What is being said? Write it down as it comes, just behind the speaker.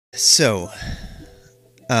So,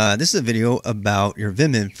 this is a video about your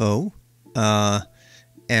viminfo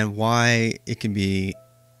and why it can be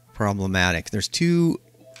problematic. There's two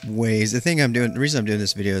ways. The reason I'm doing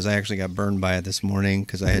this video is I actually got burned by it this morning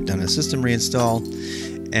because I had done a system reinstall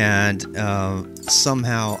and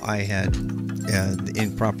somehow I had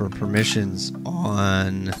improper permissions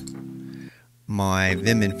on my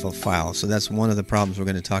viminfo file. So that's one of the problems we're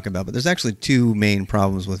going to talk about. But there's actually two main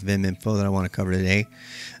problems with viminfo that I want to cover today.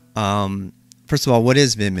 First of all, what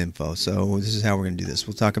is viminfo? So this is how we're going to do this.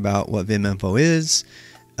 We'll talk about what viminfo is,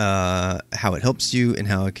 how it helps you, and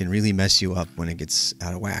how it can really mess you up when it gets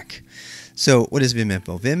out of whack. So what is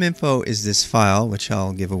viminfo? Viminfo is this file, which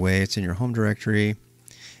I'll give away. It's in your home directory,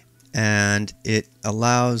 and it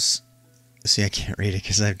allows... See, I can't read it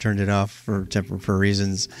because I've turned it off for temporary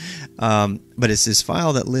reasons. But it's this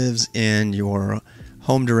file that lives in your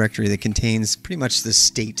home directory that contains pretty much the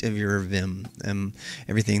state of your Vim.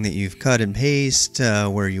 Everything that you've cut and pasted,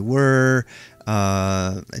 where you were.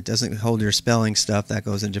 It doesn't hold your spelling stuff. That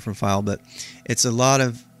goes in a different file. But it's a lot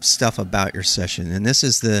of stuff about your session. And this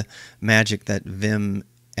is the magic that Vim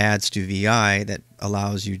adds to VI that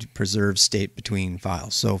allows you to preserve state between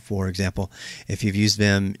files. So for example, if you've used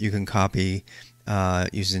Vim, you can copy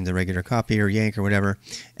using the regular copy or yank or whatever,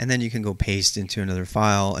 and then you can go paste into another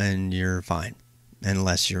file and you're fine,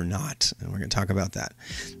 unless you're not, and we're going to talk about that.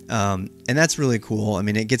 And that's really cool. I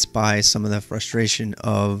mean, it gets by some of the frustration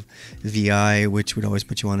of VI, which would always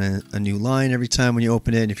put you on a new line every time when you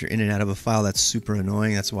open it. And if you're in and out of a file, that's super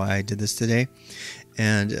annoying. That's why I did this today.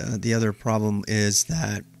 And the other problem is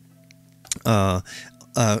that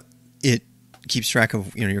it keeps track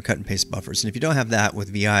of your cut and paste buffers. And if you don't have that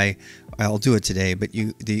with VI, I'll do it today. But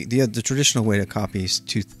the traditional way to copy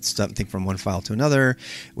something from one file to another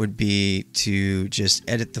would be to just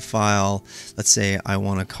edit the file. Let's say I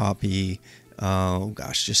want to copy, oh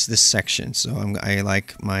gosh, just this section. So I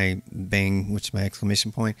like my bang, which is my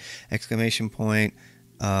exclamation point,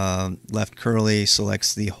 left curly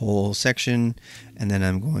selects the whole section, and then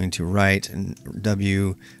I'm going to write and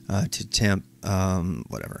W to temp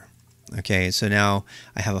whatever. Okay, so now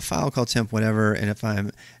I have a file called temp whatever, and if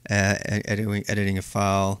I'm editing a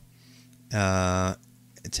file,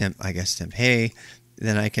 temp hey,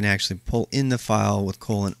 then I can actually pull in the file with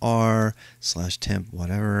 :r/temp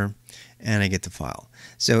whatever, and I get the file.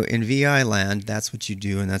 So in VI land, that's what you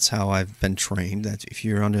do, and that's how I've been trained. That if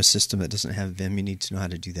you're on a system that doesn't have Vim, you need to know how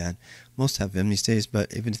to do that. Most have Vim these days,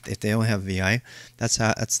 but even if they only have VI, that's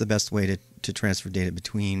the best way to transfer data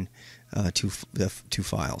between two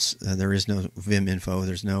files. There is no Vim info.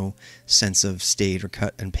 There's no sense of state or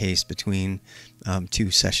cut and paste between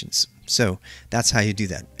two sessions. So that's how you do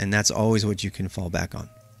that, and that's always what you can fall back on.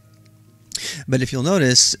 But if you'll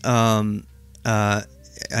notice, I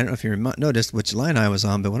don't know if you noticed which line I was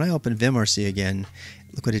on, but when I opened vimrc again,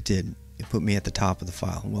 look what it did. It put me at the top of the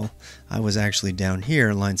file. Well, I was actually down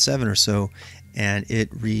here, line 7 or so, and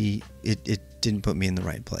it didn't put me in the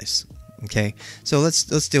right place. Okay, so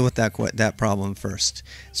let's deal with that problem first.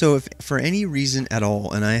 So if for any reason at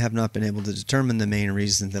all, and I have not been able to determine the main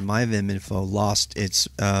reason that my viminfo lost its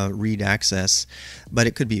read access, but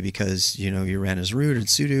it could be because you ran as root or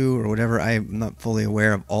sudo or whatever. I'm not fully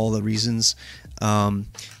aware of all the reasons.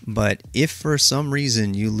 But if for some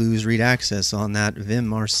reason you lose read access on that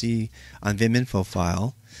viminfo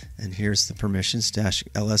file, and here's the permissions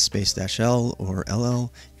 -ls space -l or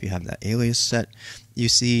ll, if you have that alias set, you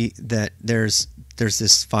see that there's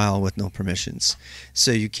this file with no permissions.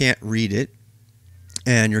 So you can't read it,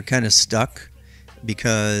 and you're kind of stuck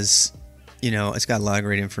because it's got a lot of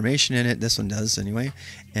great information in it. This one does anyway,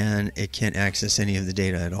 and it can't access any of the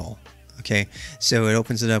data at all. Okay, so it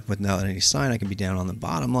opens it up without any sign. I can be down on the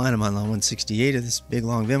bottom line. I'm on line 168 of this big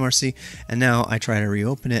long vimrc, and now I try to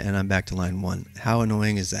reopen it, and I'm back to line 1. How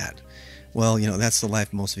annoying is that? Well, that's the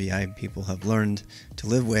life most VI people have learned to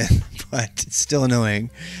live with, but it's still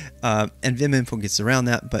annoying. And viminfo gets around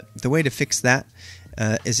that. But the way to fix that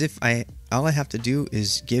is all I have to do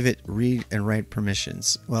is give it read and write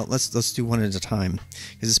permissions. Well, let's do one at a time,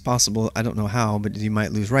 because it's possible, I don't know how, but you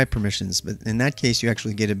might lose write permissions. But in that case, you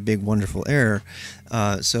actually get a big wonderful error.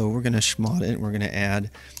 So we're going to chmod it. We're going to add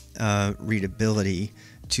readability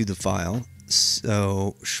to the file.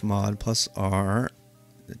 So chmod +r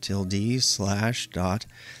 /dot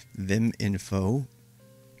viminfo,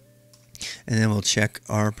 and then we'll check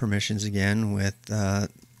our permissions again with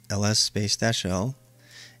ls space -l.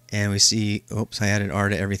 And we see, oops, I added R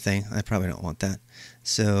to everything. I probably don't want that.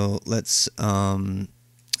 So let's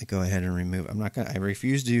go ahead and remove. I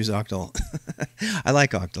refuse to use octal. I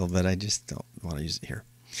like octal, but I just don't want to use it here.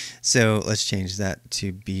 So let's change that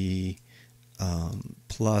to be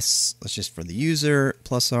plus, let's just for the user,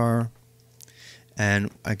 plus R.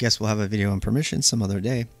 And I guess we'll have a video on permission some other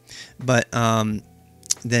day. But then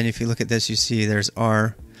if you look at this, you see there's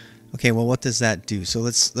R. Okay, well, what does that do? So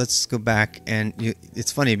let's go back, and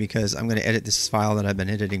it's funny because I'm going to edit this file that I've been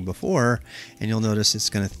editing before, and you'll notice it's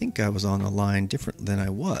going to think I was on a line different than I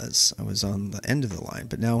was. I was on the end of the line,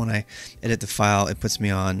 but now when I edit the file, it puts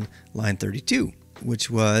me on line 32, which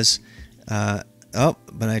was, oh,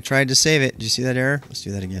 but I tried to save it. Did you see that error? Let's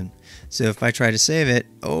do that again. So if I try to save it,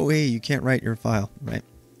 oh, hey, you can't write your file, right?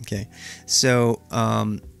 Okay, so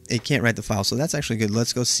it can't write the file, so that's actually good.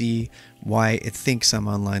 Let's go see why it thinks I'm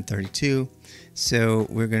on line 32. So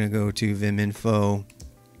we're going to go to viminfo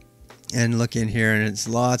and look in here, and it's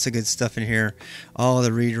lots of good stuff in here. All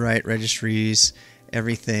the read-write registries,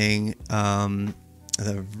 everything. The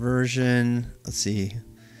version, let's see.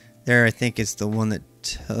 There, I think it's the one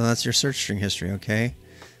that, that's your search string history, okay?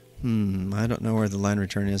 I don't know where the line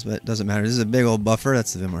return is, but it doesn't matter. This is a big old buffer.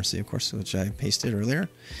 That's the vimrc, of course, which I pasted earlier.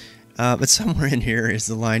 But somewhere in here is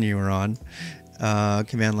the line you were on.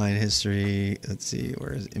 Command line history. Let's see,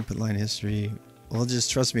 where is input line history? Well, just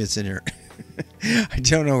trust me, it's in here. I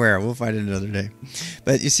don't know where. We'll find it another day.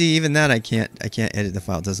 But you see, even that I can't edit the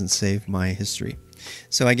file. It doesn't save my history.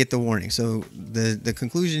 So I get the warning. So the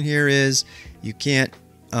conclusion here is you can't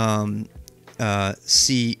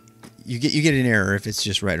see. You get an error if it's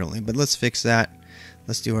just write only. But let's fix that.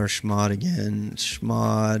 Let's do our chmod again.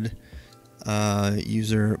 Chmod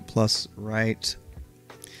user plus write.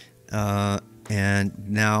 And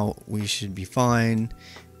now we should be fine.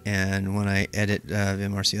 And when I edit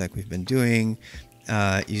viminfo like we've been doing,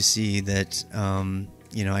 you see that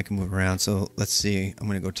you know, I can move around. So let's see. I'm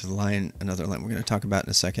going to go to the line, another line we're going to talk about in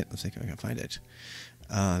a second. Let's see if I can find it.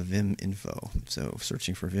 Viminfo. So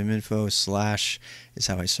searching for viminfo slash is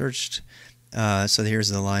how I searched. So here's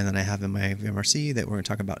the line that I have in my viminfo that we're going to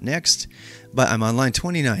talk about next. But I'm on line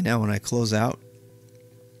 29 now. When I close out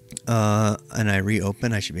and I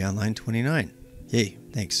reopen, I should be on line 29. Yay,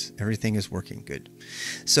 thanks. Everything is working good.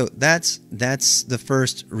 So that's the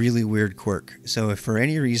first really weird quirk. So if for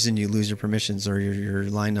any reason you lose your permissions or your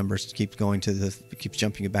line numbers keep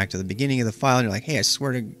jumping back to the beginning of the file, and you're like, hey, I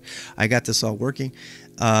swear to I got this all working.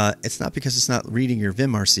 It's not because it's not reading your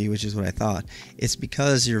viminfo, which is what I thought. It's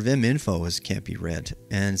because your viminfo can't be read,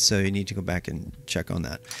 and so you need to go back and check on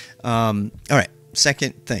that. All right,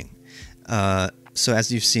 second thing. So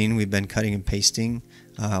as you've seen, we've been cutting and pasting.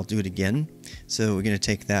 I'll do it again. So we're going to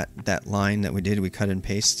take that line that we did, we cut and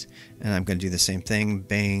paste, and I'm going to do the same thing.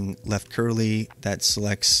 Bang, left curly, that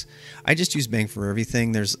selects. I just use bang for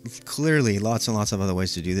everything. There's clearly lots and lots of other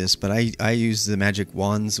ways to do this, but I use the magic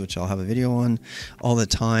wands, which I'll have a video on all the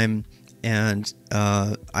time. And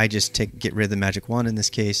I just get rid of the magic wand in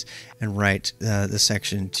this case and write the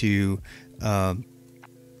section to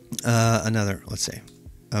another, let's say.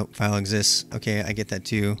 Oh, file exists. Okay, I get that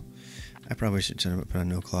too. I probably should put on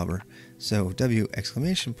no clobber. So W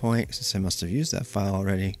exclamation point, since I must have used that file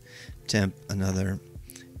already, temp another,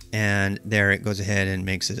 and there it goes ahead and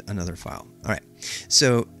makes it another file. All right.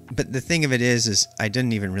 So, but the thing of it is I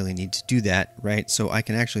didn't even really need to do that, right? So I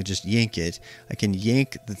can actually just yank it. I can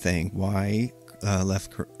yank the thing Y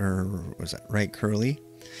left or what was that, right curly,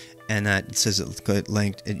 and that says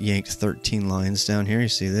it yanked 13 lines down here. You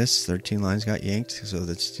see this? 13 lines got yanked. So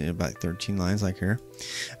that's about 13 lines like here.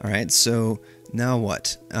 All right. So now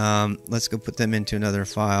what? Let's go put them into another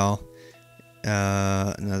file.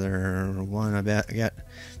 Another one I got.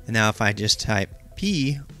 And now if I just type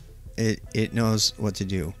P, it knows what to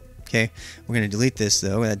do. Okay, we're going to delete this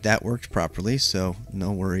though. That worked properly, so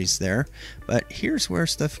no worries there. But here's where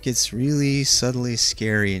stuff gets really subtly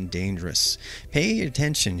scary and dangerous. Pay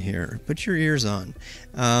attention here. Put your ears on.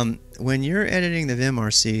 When you're editing the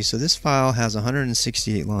viminfo, so this file has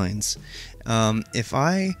 168 lines. If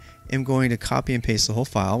I am going to copy and paste the whole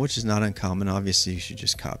file, which is not uncommon, obviously you should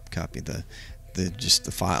just copy the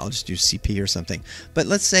file, just do CP or something. But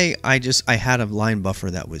let's say I had a line buffer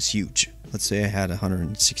that was huge. Let's say I had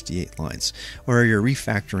 168 lines, or you're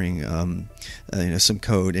refactoring, some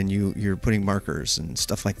code, and you're putting markers and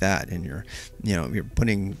stuff like that, and you're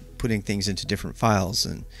putting things into different files,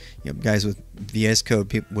 and guys with VS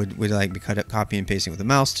Code would like be copy and pasting with a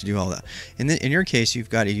mouse to do all that. And then in your case, you've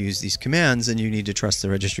got to use these commands, and you need to trust the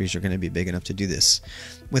registries are going to be big enough to do this.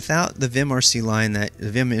 Without the viminfo line, the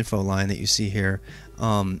viminfo line that you see here,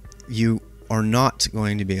 you are not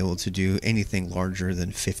going to be able to do anything larger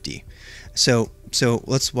than 50. So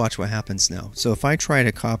let's watch what happens now. So if I try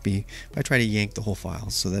to yank the whole file,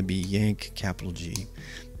 so that'd be yank capital G,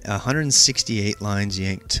 168 lines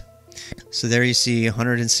yanked. So there you see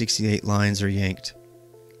 168 lines are yanked.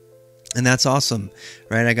 And that's awesome,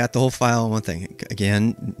 right? I got the whole file in one thing.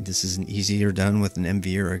 Again, this isn't easier done with an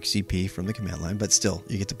MV or XCP from the command line, but still,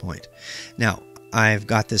 you get the point. Now, I've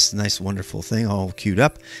got this nice, wonderful thing all queued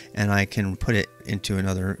up, and I can put it into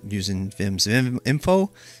another using Vim's viminfo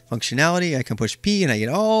functionality. I can push P, and I get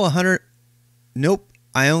all 100. Nope,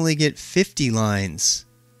 I only get 50 lines.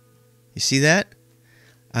 You see that?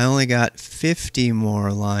 I only got 50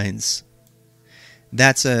 more lines.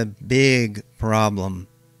 That's a big problem.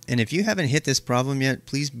 And if you haven't hit this problem yet,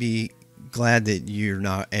 please be glad that you're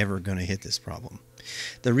not ever going to hit this problem.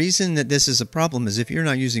 The reason that this is a problem is if you're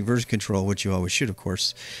not using version control, which you always should, of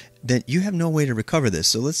course, then you have no way to recover this.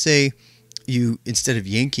 So let's say you, instead of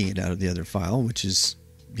yanking it out of the other file, which is,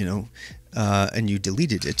 you know, and you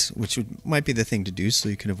deleted it, which might be the thing to do so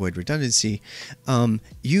you can avoid redundancy,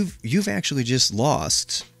 you've actually just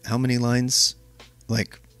lost how many lines?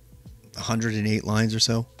 Like 108 lines or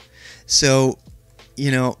so. So,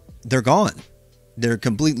 you know, they're gone. They're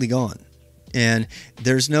completely gone. And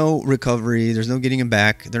there's no recovery. There's no getting them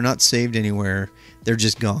back. They're not saved anywhere. They're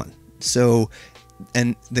just gone. So,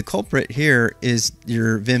 and the culprit here is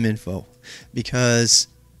your viminfo, because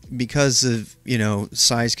of, you know,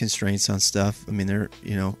 size constraints on stuff. I mean, they're,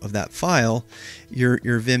 you know, of that file, your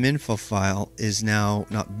viminfo file is now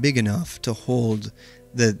not big enough to hold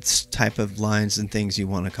the type of lines and things you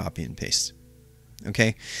want to copy and paste.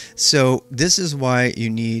 Okay, so this is why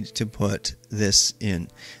you need to put this in.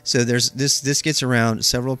 So there's this gets around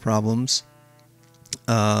several problems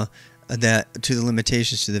that to the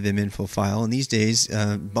limitations to the viminfo file, and these days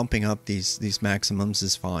bumping up these maximums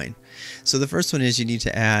is fine. So the first one is you need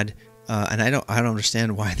to add, and I don't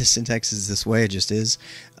understand why the syntax is this way, it just is,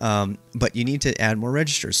 but you need to add more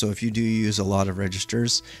registers. So if you do use a lot of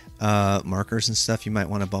registers, markers and stuff, you might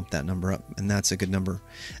want to bump that number up, and that's a good number.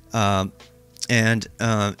 And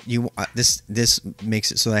this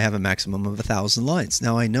makes it so I have a maximum of 1,000 lines.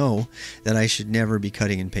 Now I know that I should never be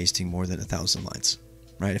cutting and pasting more than 1,000 lines,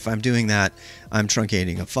 right? If I'm doing that, I'm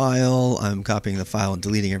truncating a file, I'm copying the file and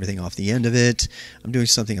deleting everything off the end of it, I'm doing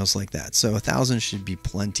something else like that. So 1,000 should be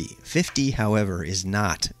plenty. 50, however, is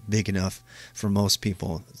not big enough for most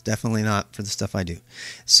people. It's definitely not for the stuff I do.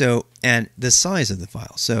 So, and the size of the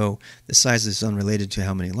file. So the size is unrelated to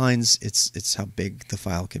how many lines. It's how big the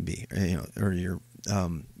file can be, you know, or your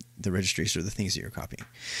the registries or the things that you're copying.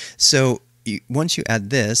 So once you add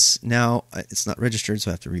this, now it's not registered, so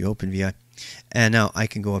I have to reopen VI. And now I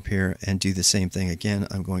can go up here and do the same thing again.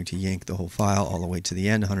 I'm going to yank the whole file all the way to the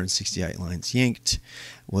end, 168 lines yanked.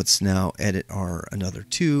 Let's now edit our another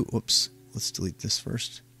 2. Whoops, let's delete this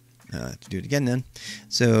first. To do it again then.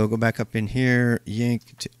 So go back up in here,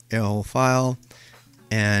 yank to a whole file,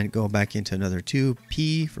 and go back into another 2,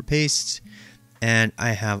 P for paste. And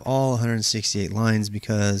I have all 168 lines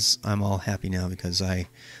because I'm all happy now because I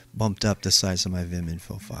bumped up the size of my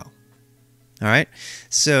viminfo file. All right,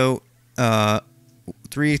 so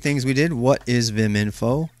 3 things we did. What is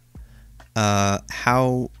viminfo?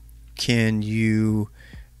 How can you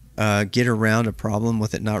get around a problem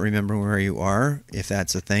with it not remembering where you are? If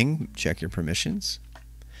that's a thing, check your permissions.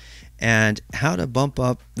 And how to bump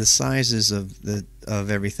up the sizes of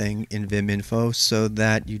everything in viminfo so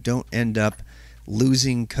that you don't end up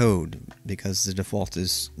losing code, because the default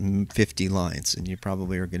is 50 lines and you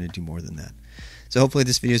probably are going to do more than that. So hopefully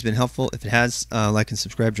this video has been helpful. If it has, like and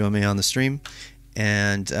subscribe, join me on the stream,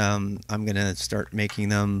 and I'm going to start making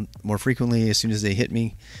them more frequently as soon as they hit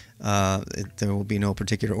me. There will be no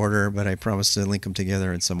particular order, but I promise to link them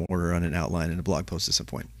together in some order on an outline in a blog post at some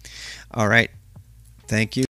point. All right, thank you.